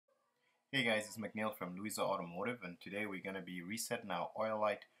Hey guys, it's McNeil from Louison Automotive, and today we're going to be resetting our oil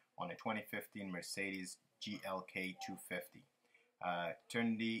light on a 2015 Mercedes GLK250.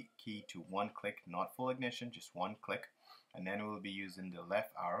 Turn the key to one click, not full ignition, just one click, and then we'll be using the left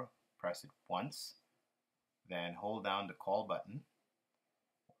arrow. Press it once, then hold down the call button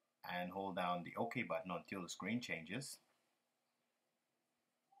and hold down the OK button until the screen changes.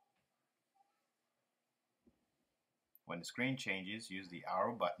 When the screen changes, use the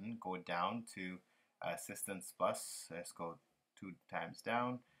arrow button, go down to Assistance Plus, let's go 2 times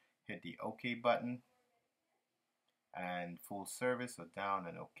down, hit the OK button, and full service, so down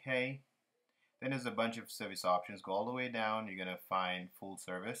and OK. Then there's a bunch of service options, go all the way down, you're going to find full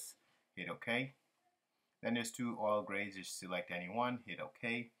service, hit OK. Then there's 2 oil grades, just select any one, hit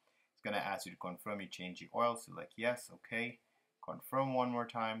OK. It's going to ask you to confirm you change the oil, select yes, OK. Confirm one more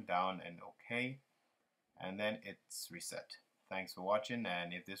time, down and OK. And then it's reset. Thanks for watching,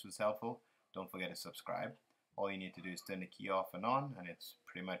 and if this was helpful, don't forget to subscribe. All you need to do is turn the key off and on, and it's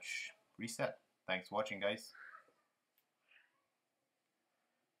pretty much reset. Thanks for watching, guys.